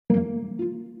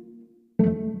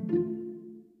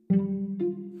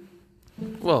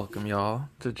Welcome y'all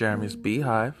to Jeremy's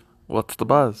Beehive. What's the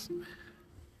buzz?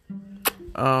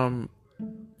 Um,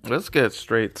 let's get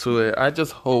straight to it. I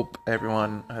just hope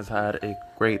everyone has had a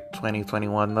great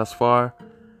 2021 thus far.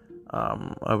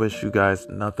 I wish you guys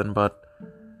nothing but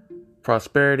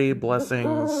prosperity,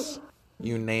 blessings,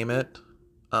 you name it.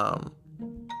 Um,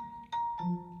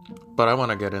 but I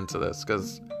want to get into this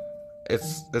because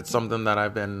it's something that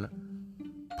I've been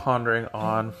pondering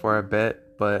on for a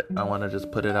bit, but I want to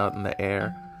just put it out in the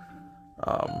air.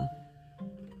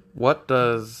 What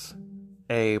does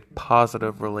a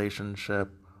positive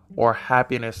relationship or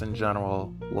happiness in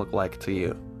general look like to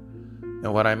you?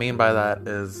 And what I mean by that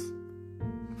is,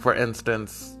 for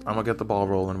instance, I'm gonna get the ball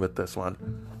rolling with this one.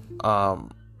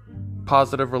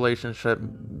 Positive relationship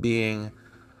being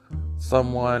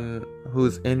someone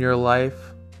who's in your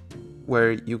life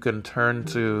where you can turn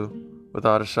to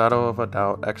without a shadow of a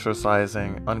doubt,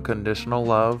 exercising unconditional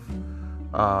love,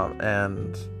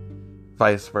 and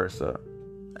vice versa.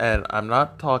 And I'm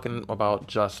not talking about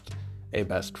just a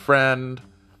best friend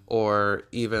or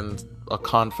even a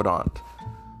confidant.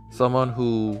 Someone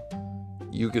who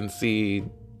you can see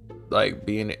like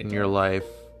being in your life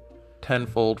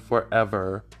tenfold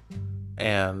forever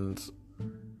and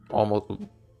almost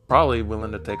probably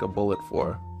willing to take a bullet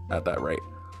for at that rate.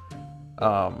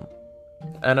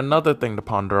 And another thing to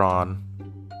ponder on,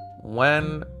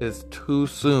 when is too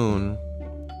soon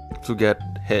to get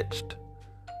hitched?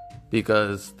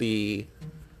 Because the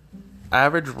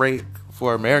average rate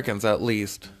for Americans, at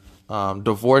least,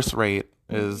 divorce rate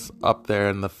is up there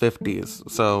in the 50s.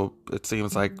 So it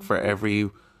seems like for every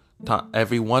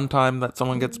one time that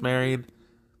someone gets married,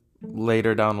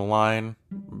 later down the line,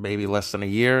 maybe less than a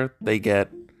year, they get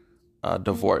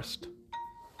divorced.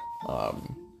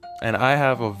 And I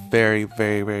have a very,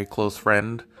 very, very close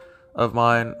friend of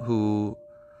mine who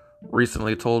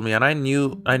recently told me, and I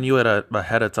knew it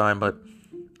ahead of time, but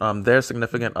their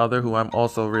significant other, who I'm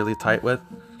also really tight with,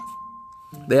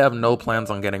 they have no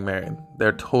plans on getting married.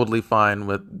 They're totally fine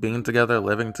with being together,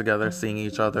 living together, seeing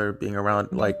each other, being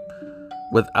around, like,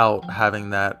 without having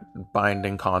that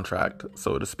binding contract,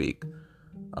 so to speak.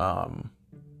 And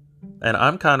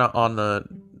I'm kind of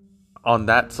on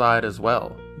that side as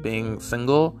well. Being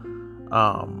single,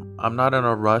 I'm not in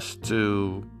a rush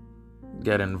to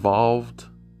get involved,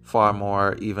 far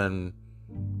more even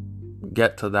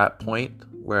get to that point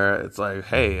where it's like,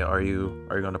 hey, are you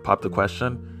going to pop the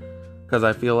question? Because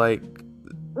I feel like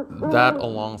that,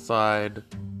 alongside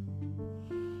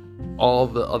all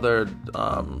the other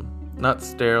not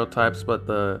stereotypes, but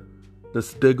the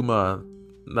stigma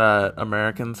that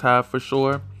Americans have, for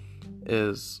sure,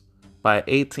 is by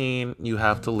 18 you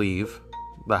have to leave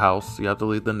the house, you have to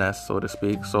leave the nest, so to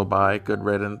speak. So bye, good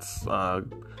riddance,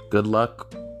 good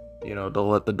luck, don't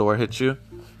let the door hit you.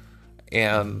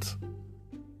 And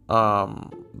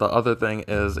the other thing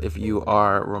is, if you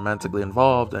are romantically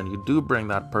involved and you do bring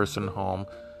that person home,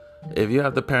 if you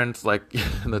have the parents like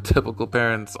the typical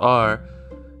parents are,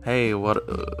 hey, what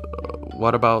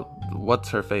about what's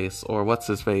her face or what's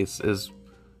his face, is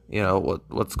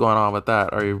what's going on with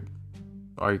that? Are you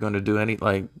going to do any,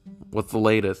 like, what's the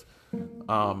latest?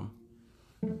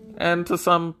 And to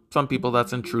some people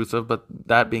that's intrusive, but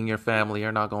that being your family,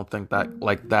 you're not going to think that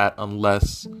like that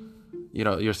unless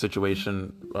your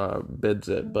situation bids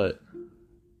it. But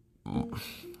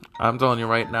I'm telling you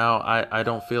right now, I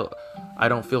don't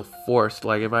feel forced.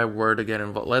 Like, if I were to get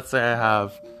involved, let's say I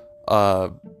have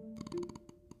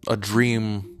a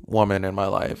dream woman in my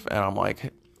life, and I'm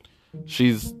like,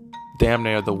 she's damn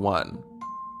near the one,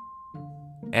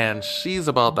 and she's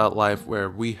about that life where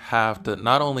we have to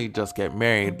not only just get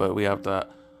married, but we have to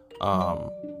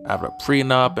have a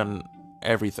prenup and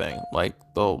everything, like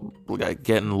they'll like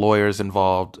getting lawyers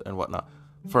involved and whatnot.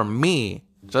 For me,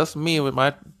 just me with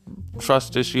my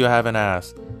trust issue having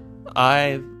ass,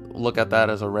 I look at that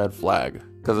as a red flag,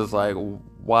 because it's like,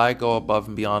 why go above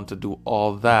and beyond to do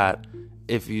all that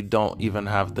if you don't even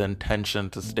have the intention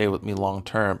to stay with me long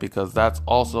term? Because that's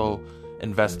also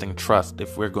investing trust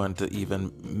if we're going to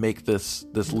even make this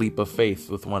leap of faith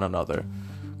with one another.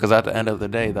 Because at the end of the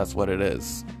day, that's what it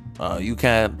is. You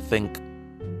can't think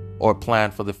or plan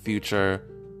for the future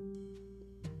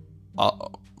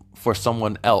for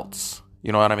someone else.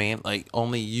 You know what I mean? Like,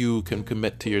 only you can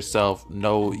commit to yourself,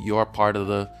 know you're part of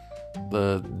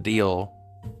the deal,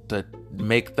 to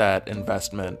make that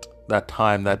investment, that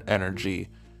time, that energy.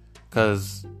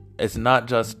 Because it's not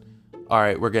just, all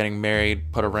right, we're getting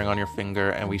married, put a ring on your finger,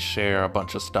 and we share a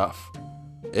bunch of stuff.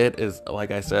 It is,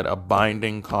 like I said, a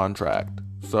binding contract.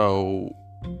 So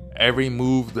every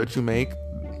move that you make,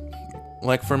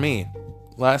 like for me,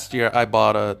 last year I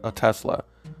bought a Tesla.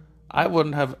 I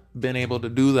wouldn't have been able to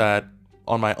do that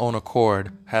on my own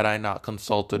accord had I not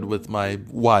consulted with my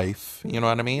wife. You know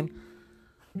what I mean?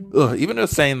 Ugh, even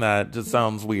just saying that just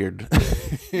sounds weird.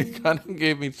 It kind of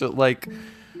gave me shit. Like,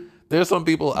 there's some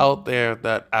people out there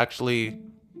that actually,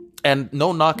 and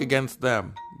no knock against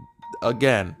them.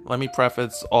 Again, let me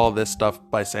preface all this stuff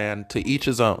by saying, to each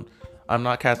his own. I'm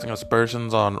not casting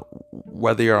aspersions on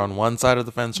whether you're on one side of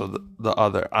the fence or the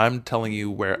other. I'm telling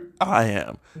you where I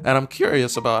am. And I'm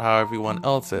curious about how everyone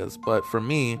else is. But for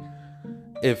me,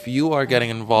 if you are getting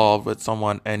involved with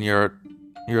someone and you're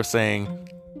saying,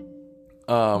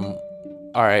 all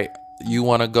right, you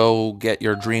want to go get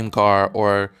your dream car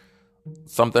or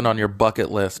something on your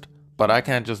bucket list, but I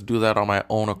can't just do that on my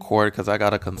own accord because I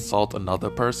gotta consult another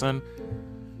person.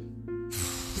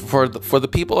 For the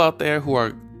people out there who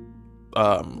are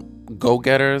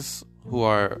go-getters, who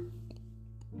are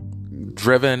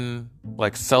driven,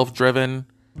 like self-driven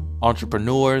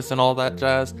entrepreneurs and all that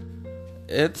jazz,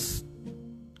 it's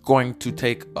going to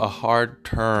take a hard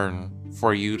turn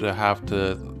for you to have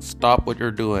to stop what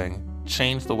you're doing,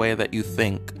 change the way that you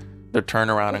think, to turn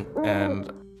around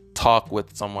and talk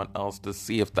with someone else to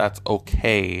see if that's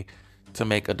okay to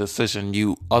make a decision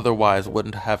you otherwise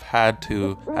wouldn't have had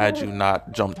to had you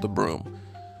not jumped the broom.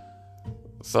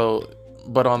 So,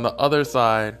 but on the other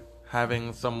side,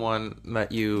 having someone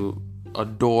that you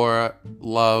adore,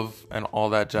 love, and all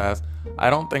that jazz, I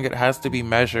don't think it has to be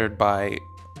measured by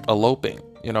eloping.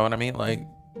 You know what I mean? Like,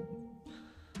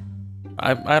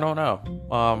 I don't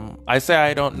know. I say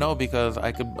I don't know because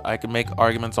I could make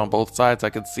arguments on both sides. I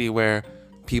could see where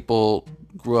people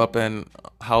grew up in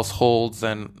households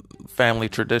and family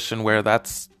tradition where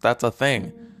that's a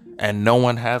thing, and no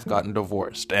one has gotten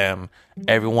divorced, and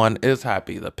everyone is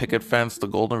happy. The picket fence, the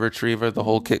golden retriever, the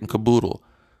whole kit and caboodle.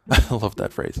 I love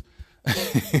that phrase.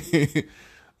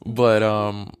 But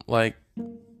like,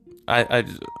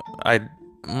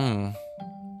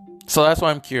 so that's why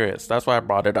I'm curious. That's why I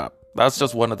brought it up. That's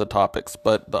just one of the topics.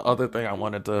 But the other thing I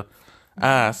wanted to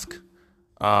ask,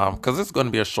 because it's going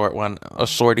to be a short one, a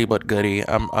shorty but goodie.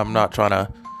 I'm not trying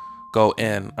to go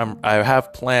in. I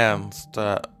have plans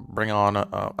to bring on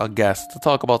a guest to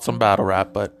talk about some battle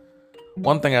rap, but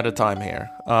one thing at a time here.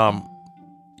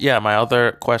 Yeah, my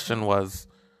other question was,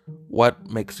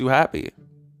 what makes you happy?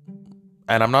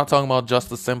 And I'm not talking about just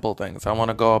the simple things. I want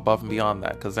to go above and beyond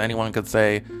that, because anyone could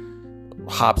say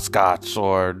hopscotch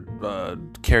or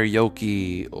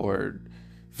karaoke or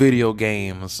video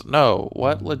games. No,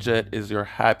 what legit is your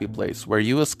happy place where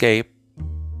you escape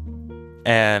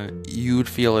and you'd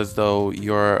feel as though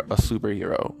you're a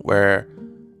superhero, where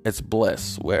it's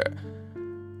bliss, where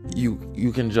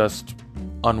you can just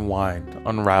unwind,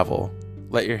 unravel,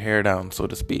 let your hair down, so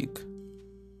to speak.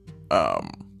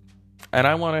 And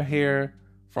I want to hear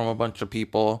from a bunch of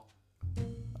people,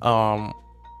 and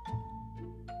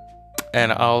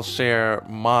I'll share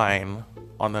mine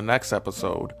on the next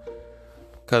episode,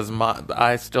 because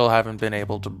I still haven't been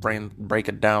able to break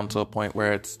it down to a point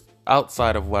where it's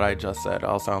outside of what I just said.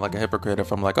 I'll sound like a hypocrite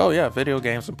if I'm like, oh yeah, video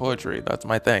games and poetry, that's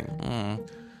my thing.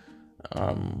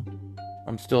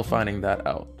 I'm still finding that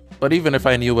out. But even if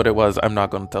I knew what it was, I'm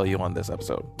not going to tell you on this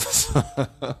episode.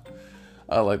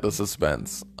 I like the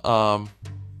suspense. But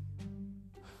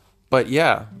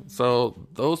yeah, so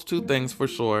those two things for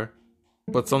sure.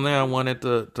 But something I wanted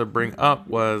to bring up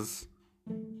was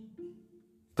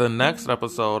the next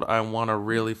episode. I want to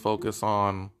really focus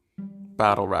on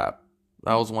battle rap.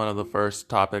 That was one of the first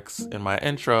topics in my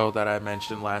intro that I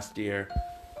mentioned last year.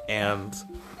 And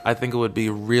I think it would be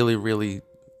really, really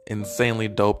insanely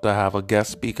dope to have a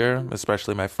guest speaker,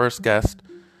 especially my first guest,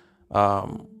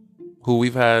 who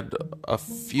we've had a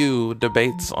few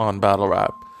debates on battle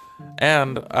rap.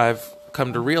 And I've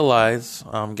come to realize,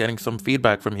 getting some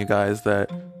feedback from you guys,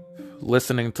 that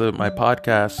listening to my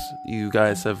podcast, you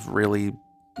guys have really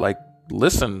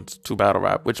listened to battle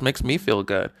rap, which makes me feel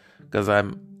good, because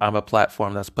I'm a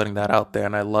platform that's putting that out there,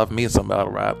 and I love me some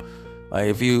battle rap. Like,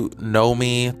 if you know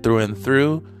me through and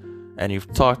through, and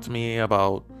you've talked to me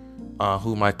about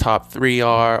who my top 3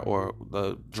 are, or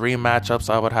the dream matchups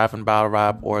I would have in battle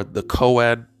rap, or the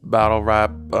co-ed battle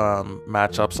rap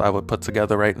matchups I would put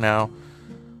together right now,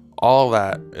 all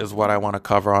that is what I want to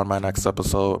cover on my next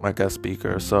episode, my guest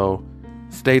speaker. So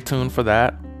stay tuned for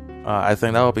that. I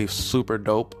think that would be super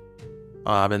dope.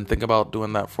 I've been thinking about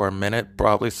doing that for a minute,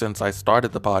 probably since I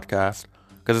started the podcast,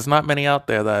 because there's not many out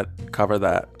there that cover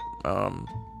that. I'm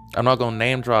not going to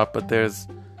name drop, but there's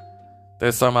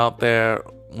some out there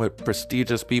with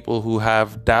prestigious people who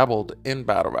have dabbled in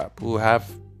battle rap, who have,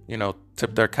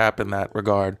 tipped their cap in that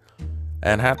regard.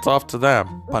 And hats off to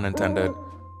them, pun intended.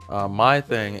 My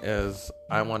thing is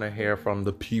I want to hear from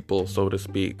the people, so to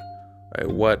speak.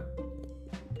 Right?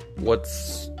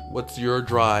 What's your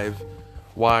drive?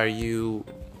 Why are you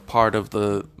part of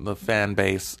the fan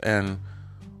base, and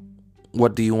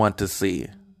what do you want to see?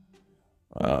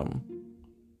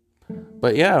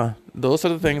 But yeah, those are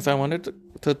the things I wanted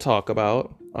to talk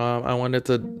about. I wanted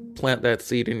to plant that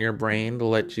seed in your brain to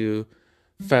let you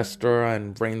fester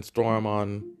and brainstorm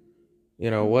on,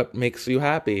 what makes you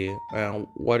happy.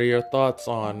 What are your thoughts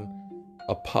on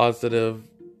a positive,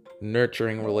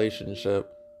 nurturing relationship,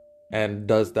 and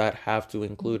does that have to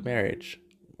include marriage?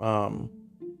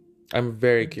 I'm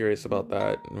very curious about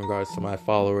that in regards to my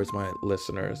followers, my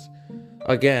listeners.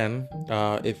 Again,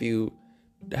 if you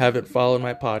haven't followed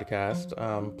my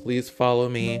podcast, please follow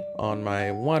me on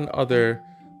my one other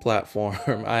platform.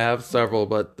 I have several,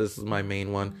 but this is my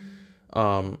main one.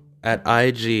 At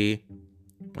IG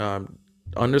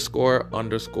underscore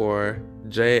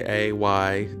JAYDEF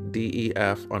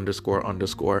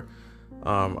 __.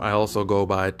 I also go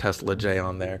by Tesla J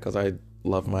on there because I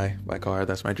love my car.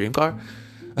 That's my dream car.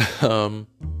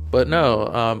 But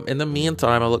no, in the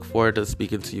meantime, I look forward to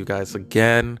speaking to you guys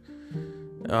again.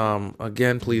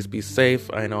 Again, please be safe.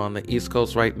 I know on the East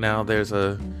Coast right now there's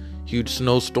a huge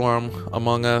snowstorm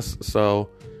among us, so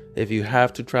if you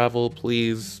have to travel,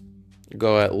 please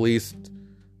go at least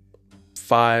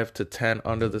 5 to 10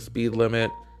 under the speed limit.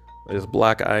 There's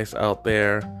black ice out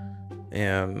there,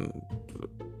 and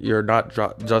you're not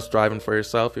just driving for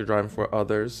yourself, you're driving for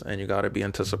others, and you got to be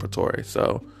anticipatory.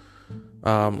 So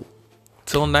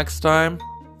till next time,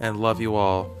 and love you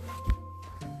all.